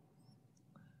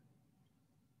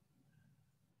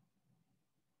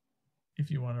 If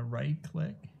you want to right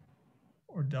click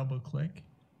or double click,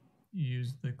 you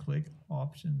use the click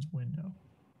options window.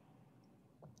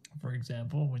 For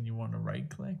example, when you want to right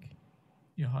click,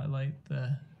 you highlight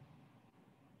the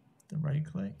right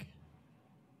click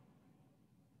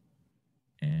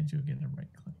and you'll get a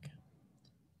right click.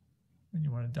 When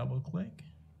you want to double click,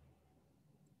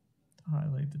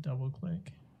 highlight the double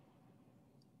click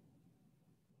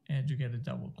and you get a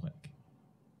double click.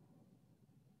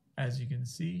 As you can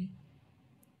see,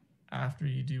 after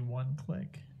you do one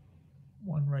click,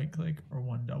 one right click or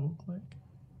one double click,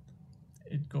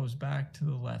 it goes back to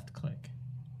the left click.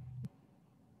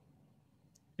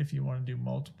 If you want to do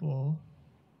multiple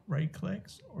right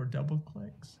clicks or double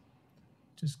clicks,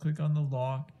 just click on the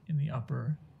lock in the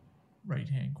upper right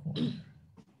hand corner.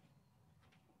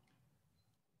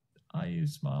 I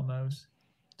use Smile Mouse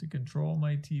to control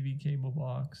my TV cable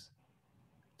box,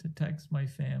 to text my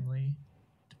family,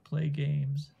 to play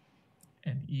games,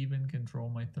 and even control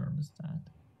my thermostat.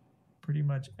 Pretty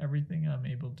much everything I'm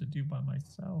able to do by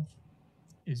myself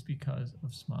is because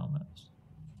of Smile Mouse.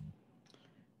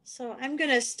 So I'm going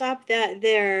to stop that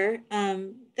there.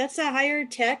 That's a higher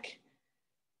tech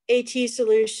AT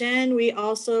solution. We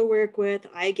also work with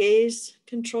eye gaze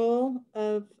control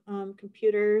of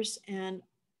computers, and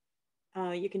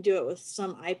you can do it with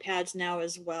some iPads now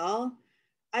as well.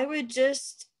 I would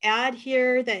just add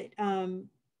here that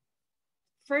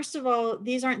first of all,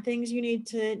 these aren't things you need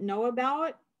to know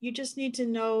about. You just need to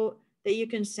know that you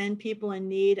can send people in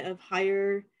need of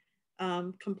higher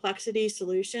complexity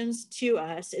solutions to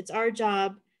us. It's our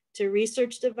job to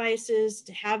research devices,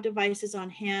 to have devices on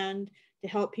hand, to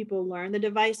help people learn the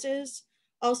devices.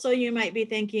 Also, you might be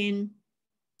thinking,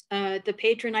 the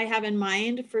patron I have in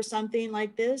mind for something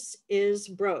like this is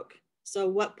broke. So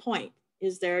what point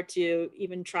is there to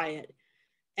even try it?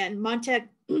 And MonTECH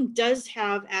does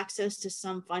have access to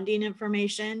some funding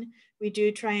information. We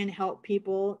do try and help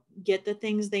people get the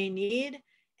things they need.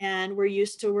 And we're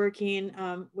used to working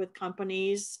with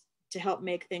companies to help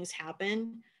make things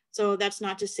happen. So that's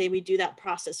not to say we do that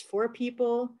process for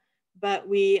people, but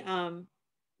we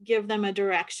give them a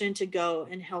direction to go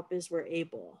and help as we're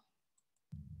able.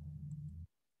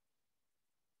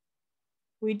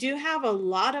 We do have a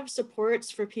lot of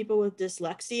supports for people with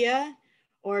dyslexia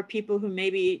or people who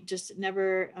maybe just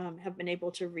never have been able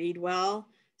to read well.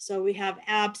 So we have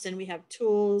apps and we have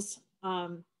tools.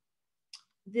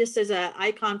 This is an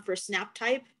icon for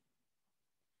SnapType.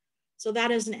 So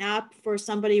that is an app for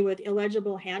somebody with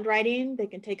illegible handwriting. They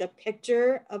can take a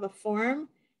picture of a form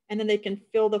and then they can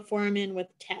fill the form in with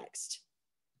text.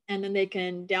 And then they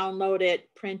can download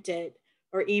it, print it,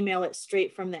 or email it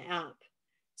straight from the app.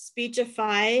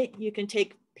 Speechify, you can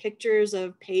take pictures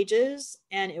of pages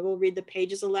and it will read the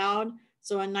pages aloud.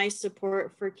 So a nice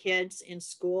support for kids in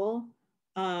school.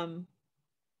 And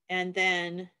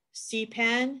then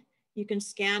CPen, you can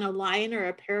scan a line or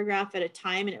a paragraph at a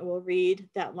time and it will read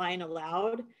that line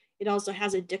aloud. It also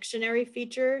has a dictionary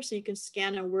feature, so you can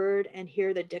scan a word and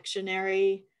hear the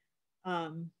dictionary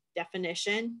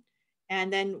definition.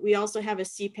 And then we also have a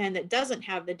CPen that doesn't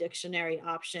have the dictionary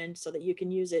option so that you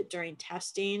can use it during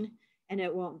testing and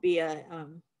it won't be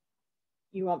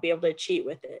you won't be able to cheat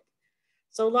with it.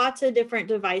 So lots of different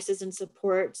devices and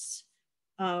supports.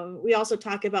 We also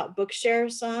talk about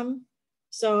Bookshare some.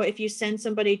 So if you send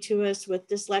somebody to us with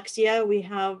dyslexia, we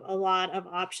have a lot of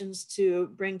options to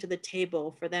bring to the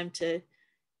table for them to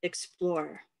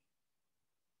explore.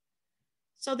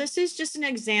 So this is just an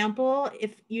example.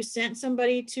 If you sent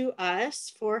somebody to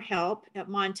us for help at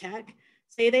MonTECH,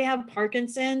 say they have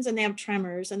Parkinson's and they have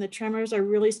tremors, and the tremors are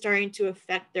really starting to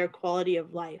affect their quality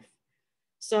of life.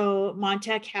 So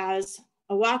MonTECH has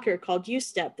a walker called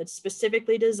U-Step that's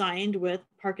specifically designed with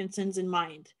Parkinson's in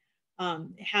mind.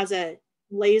 It has a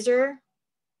laser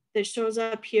that shows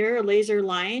up here, a laser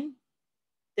line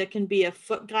that can be a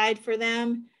foot guide for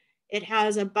them. It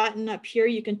has a button up here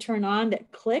you can turn on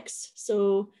that clicks.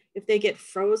 So if they get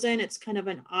frozen, it's kind of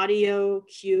an audio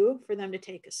cue for them to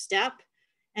take a step.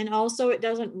 And also it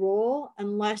doesn't roll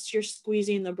unless you're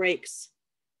squeezing the brakes.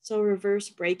 So reverse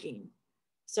braking.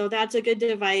 So that's a good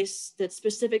device that's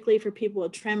specifically for people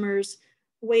with tremors,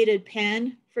 weighted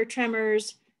pen for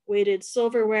tremors, weighted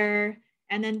silverware.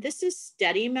 And then this is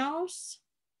Steady Mouse.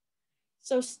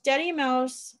 So Steady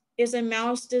Mouse is a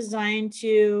mouse designed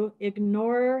to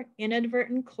ignore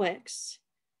inadvertent clicks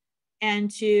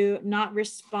and to not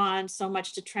respond so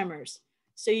much to tremors.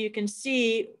 So you can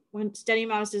see when Steady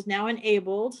Mouse is now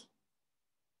enabled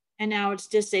and now it's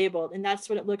disabled. And that's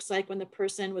what it looks like when the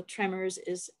person with tremors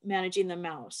is managing the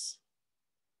mouse.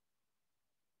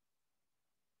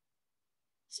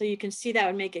 So you can see that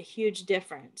would make a huge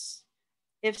difference.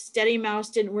 If Steady Mouse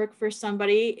didn't work for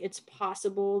somebody, it's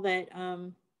possible that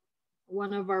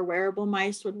one of our wearable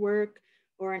mice would work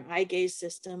or an eye gaze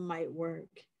system might work,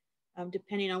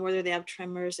 depending on whether they have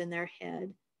tremors in their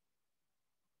head.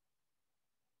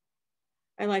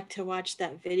 I like to watch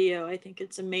that video. I think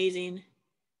it's amazing,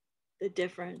 the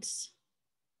difference.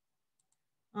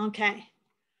 Okay.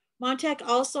 MonTECH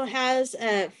also has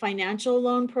a financial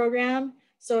loan program.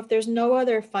 So if there's no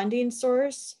other funding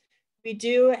source, we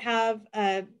do have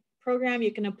a program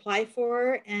you can apply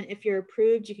for. And if you're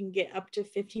approved, you can get up to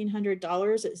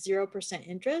 $1,500 at 0%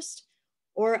 interest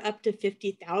or up to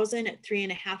 $50,000 at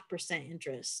 3.5%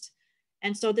 interest.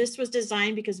 And so this was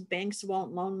designed because banks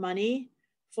won't loan money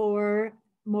for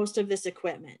most of this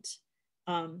equipment.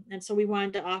 And so we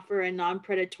wanted to offer a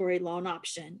non-predatory loan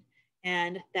option.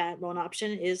 And that loan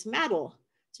option is MADL.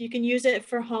 So you can use it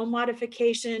for home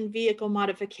modification, vehicle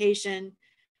modification,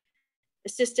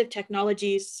 assistive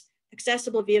technologies,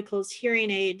 accessible vehicles,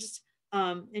 hearing aids.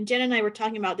 And Jen and I were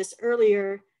talking about this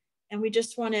earlier, and we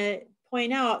just want to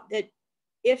point out that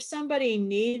if somebody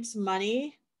needs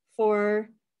money for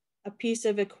a piece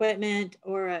of equipment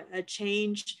or a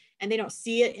change and they don't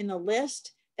see it in the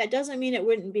list, that doesn't mean it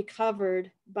wouldn't be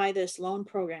covered by this loan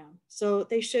program. So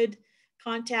they should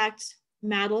contact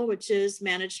MADL, which is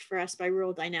managed for us by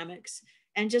Rural Dynamics,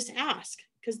 and just ask,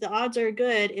 because the odds are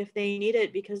good if they need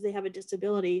it because they have a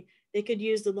disability, they could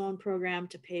use the loan program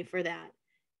to pay for that.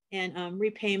 And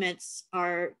repayments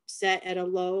are set at a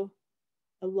low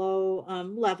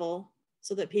level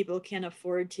so that people can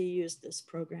afford to use this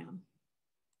program.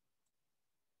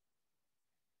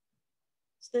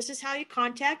 So this is how you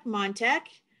contact MonTECH.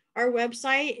 Our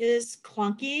website is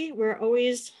clunky. We're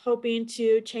always hoping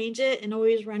to change it and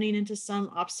always running into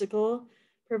some obstacle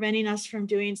preventing us from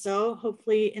doing so.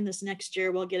 Hopefully in this next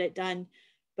year, we'll get it done.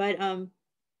 But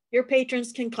your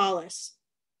patrons can call us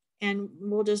and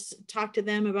we'll just talk to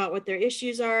them about what their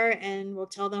issues are and we'll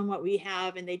tell them what we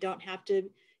have, and they don't have to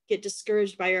get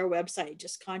discouraged by our website.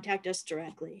 Just contact us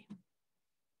directly.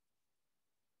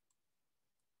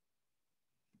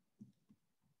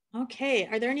 Okay,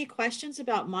 are there any questions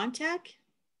about MonTECH?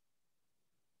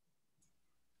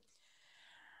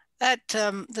 That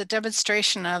the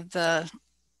demonstration of the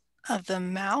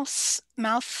mouse,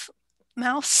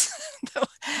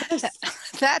 Yes.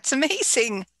 that's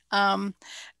amazing. And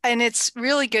it's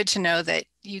really good to know that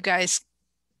you guys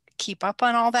keep up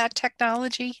on all that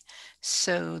technology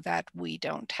so that we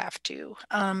don't have to.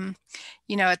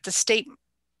 You know, at the state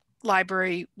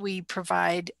library, we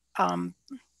provide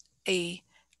a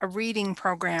reading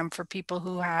program for people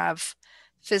who have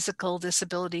physical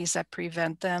disabilities that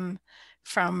prevent them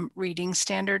from reading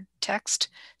standard text.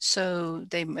 So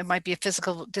it might be a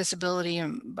physical disability,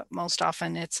 but most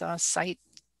often it's a sight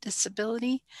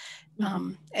disability.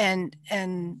 Mm-hmm.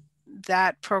 And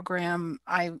that program,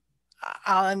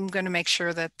 I'm going to make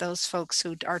sure that those folks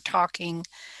who are talking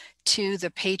to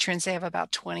the patrons, they have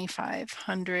about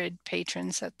 2,500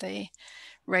 patrons that they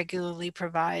regularly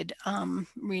provide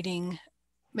reading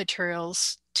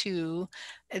materials to.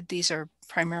 These are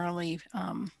primarily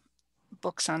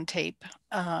books on tape,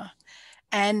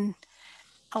 and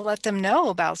I'll let them know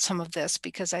about some of this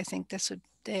because I think this would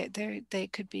they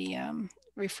could be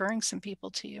referring some people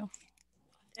to you.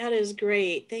 That is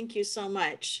great. Thank you so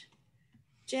much.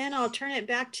 Jen, I'll turn it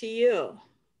back to you.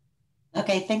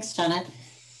 Okay, thanks, Jonna.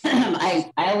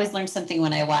 I always learn something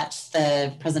when I watch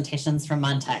the presentations from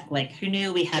MonTECH. Like, who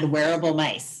knew we had wearable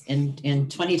mice in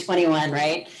 2021,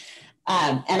 right?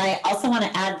 And I also want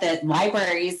to add that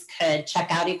libraries could check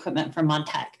out equipment from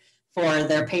MonTECH for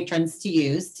their patrons to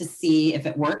use to see if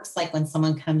it works. Like when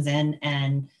someone comes in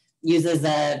and uses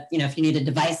if you need a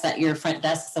device at your front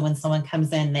desk, so when someone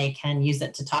comes in, they can use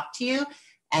it to talk to you.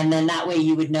 And then that way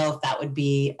you would know if that would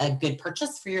be a good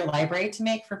purchase for your library to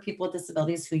make for people with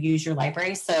disabilities who use your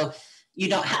library. So you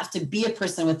don't have to be a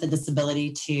person with a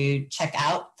disability to check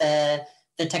out the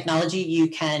technology. You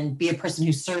can be a person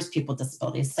who serves people with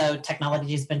disabilities. So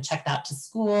technology has been checked out to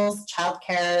schools,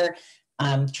 childcare,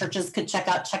 churches could check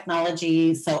out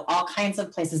technology. So all kinds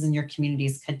of places in your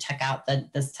communities could check out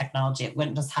this technology. It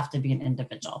wouldn't just have to be an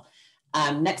individual.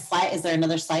 Next slide. Is there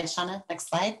another slide, Shauna? Next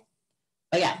slide.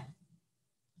 Oh yeah.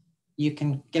 You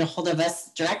can get a hold of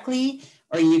us directly,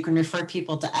 or you can refer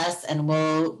people to us and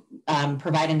we'll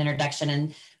provide an introduction.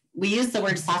 And we use the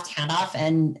word soft handoff.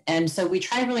 And so we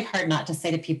try really hard not to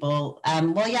say to people,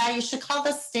 well, yeah, you should call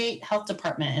the state health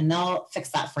department and they'll fix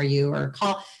that for you, or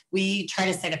we try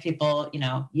to say to people,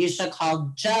 you should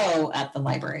call Joe at the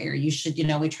library, or you should,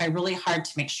 we try really hard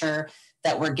to make sure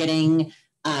that we're getting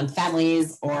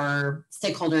families or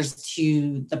stakeholders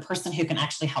to the person who can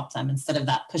actually help them instead of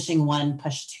that pushing one,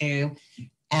 push two.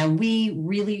 And we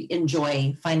really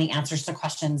enjoy finding answers to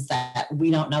questions that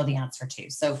we don't know the answer to.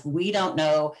 So if we don't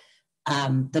know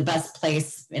the best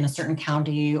place in a certain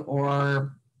county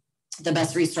or the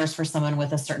best resource for someone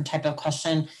with a certain type of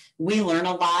question, we learn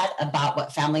a lot about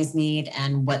what families need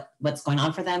and what's going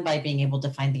on for them by being able to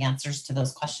find the answers to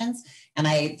those questions. And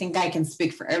I think I can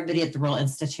speak for everybody at the Rural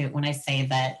Institute when I say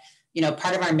that,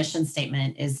 part of our mission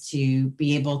statement is to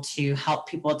be able to help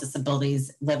people with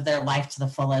disabilities live their life to the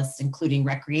fullest, including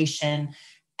recreation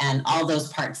and all those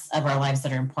parts of our lives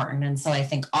that are important. And so I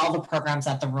think all the programs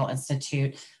at the Rural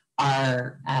Institute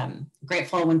are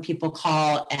grateful when people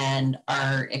call and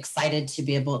are excited to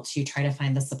be able to try to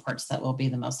find the supports that will be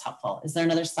the most helpful. Is there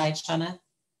another slide, Shauna?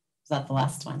 Is that the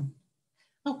last one?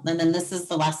 Oh, and then this is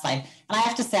the last slide. And I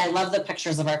have to say, I love the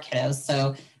pictures of our kiddos.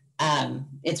 So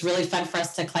it's really fun for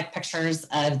us to collect pictures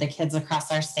of the kids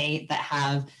across our state that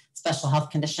have special health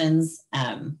conditions.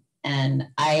 And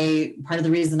part of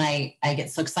the reason I get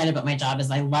so excited about my job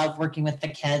is I love working with the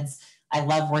kids. I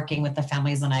love working with the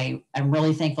families, and I'm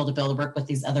really thankful to be able to work with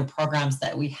these other programs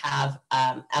that we have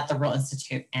at the Rural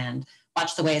Institute and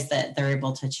watch the ways that they're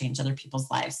able to change other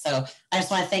people's lives. So I just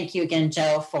want to thank you again,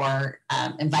 Joe, for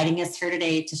inviting us here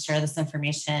today to share this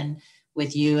information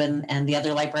with you and the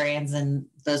other librarians and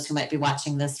those who might be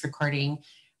watching this recording.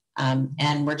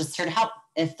 And we're just here to help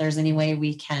if there's any way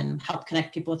we can help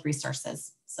connect people with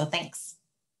resources. So thanks.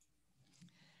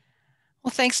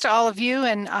 Well, thanks to all of you.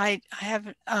 And I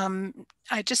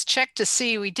just checked to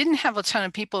see we didn't have a ton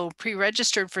of people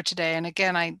pre-registered for today. And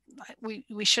again,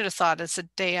 we should have thought it's a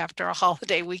day after a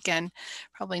holiday weekend,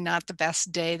 probably not the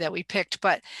best day that we picked,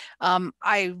 but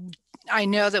I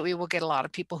know that we will get a lot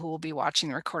of people who will be watching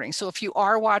the recording. So if you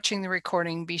are watching the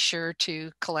recording, be sure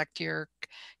to collect your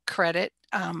credit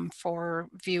for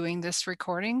viewing this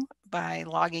recording by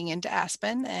logging into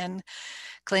Aspen and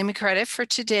claiming credit for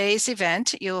today's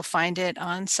event. You'll find it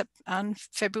on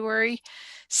February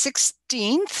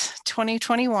 16th,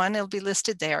 2021. It'll be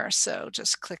listed there. So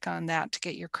just click on that to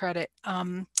get your credit.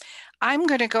 I'm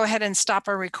going to go ahead and stop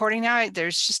our recording now.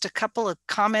 There's just a couple of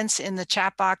comments in the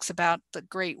chat box about the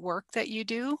great work that you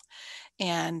do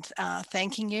and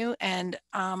thanking you. And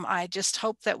I just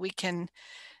hope that we can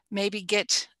maybe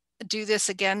do this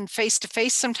again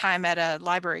face-to-face sometime at a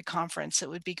library conference. It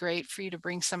would be great for you to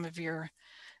bring some of your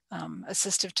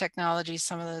assistive technology,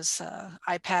 some of those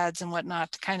iPads and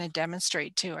whatnot to kind of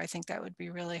demonstrate too. I think that would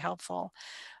be really helpful.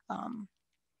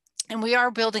 And we are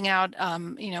building out,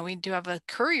 we do have a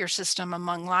courier system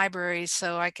among libraries,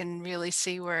 so I can really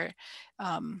see where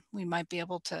we might be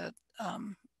able to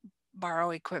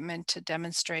borrow equipment to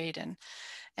demonstrate and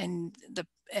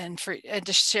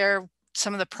to share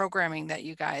some of the programming that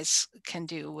you guys can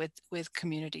do with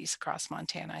communities across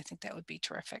Montana. I think that would be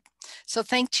terrific. So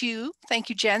thank you,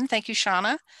 Jen, thank you,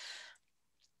 Shauna.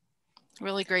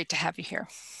 Really great to have you here.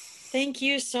 Thank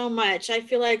you so much. I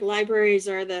feel like libraries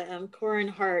are the core and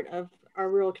heart of our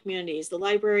rural communities, the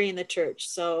library and the church.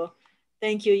 So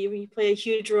thank you. You play a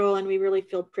huge role, and we really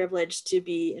feel privileged to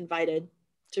be invited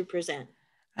to present.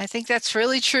 I think that's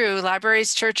really true.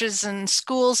 Libraries, churches, and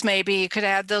schools, maybe you could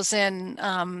add those in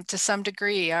to some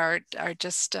degree, are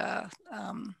just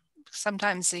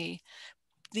sometimes the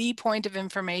point of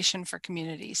information for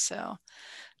communities. So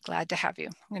glad to have you.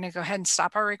 I'm going to go ahead and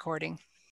stop our recording.